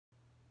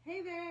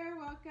Hey there,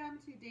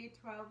 welcome to day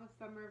 12 of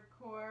Summer of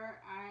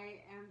Core. I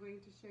am going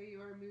to show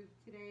you our move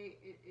today.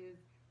 It is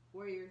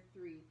Warrior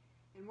 3.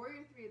 And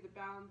Warrior 3 is a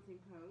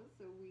balancing pose,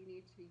 so we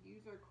need to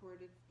use our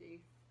core to stay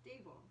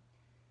stable.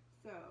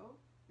 So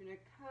we're going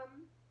to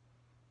come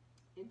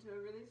into a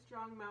really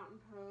strong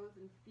mountain pose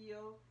and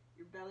feel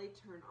your belly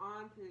turn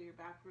on, feel your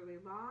back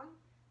really long.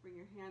 Bring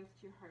your hands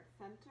to your heart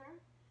center,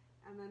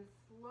 and then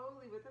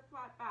slowly with a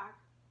flat back,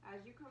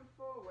 as you come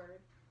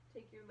forward,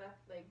 take your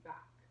left leg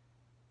back.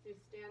 So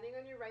you're standing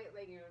on your right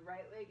leg, and your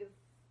right leg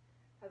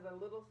has a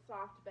little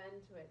soft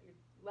bend to it. Your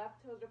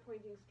left toes are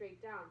pointing straight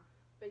down.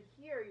 But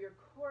here, your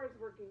core is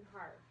working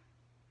hard.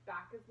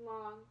 Back is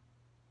long,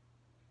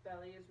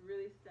 belly is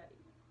really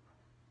steady.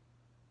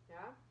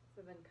 Yeah?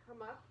 So then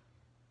come up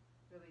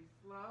really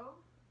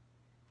slow.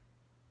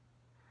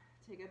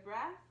 Take a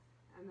breath,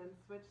 and then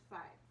switch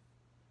sides.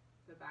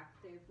 So back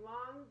stays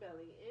long,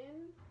 belly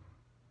in.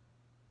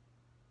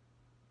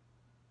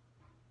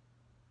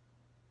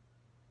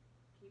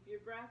 Keep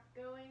your breath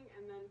going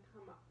and then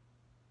come up.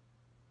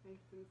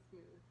 Nice and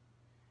smooth.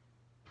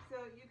 So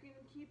you can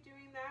keep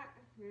doing that.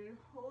 You're going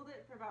to hold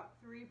it for about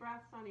 3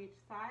 breaths on each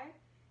side.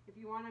 If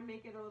you want to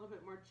make it a little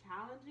bit more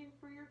challenging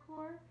for your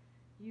core,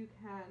 you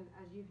can,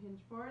 as you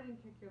hinge forward and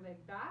kick your leg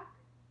back,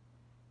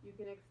 you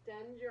can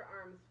extend your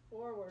arms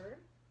forward.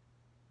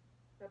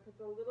 That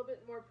puts a little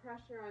bit more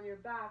pressure on your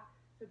back,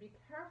 so be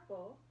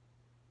careful.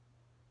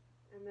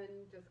 And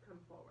then just come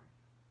forward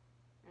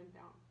and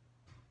down.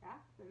 Yeah,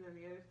 and then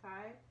the other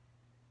side,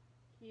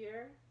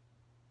 here,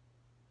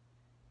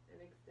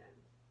 and extend.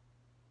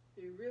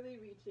 So you're really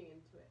reaching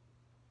into it.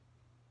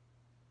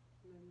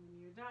 And then when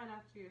you're done,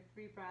 after your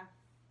 3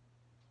 breaths,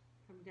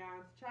 come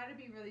down. So try to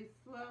be really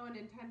slow and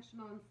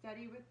intentional and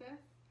steady with this.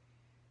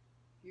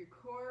 Your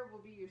core will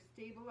be your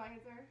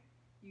stabilizer.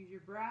 Use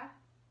your breath,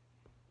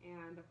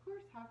 and of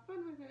course, have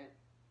fun with it.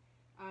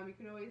 You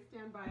can always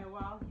stand by a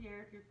wall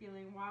here if you're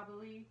feeling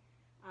wobbly,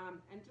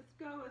 and just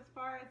go as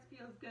far as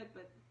feels good,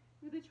 but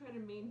really try to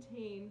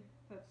maintain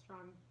that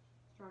strong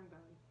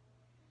belly.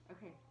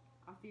 Okay,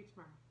 I'll see you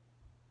tomorrow.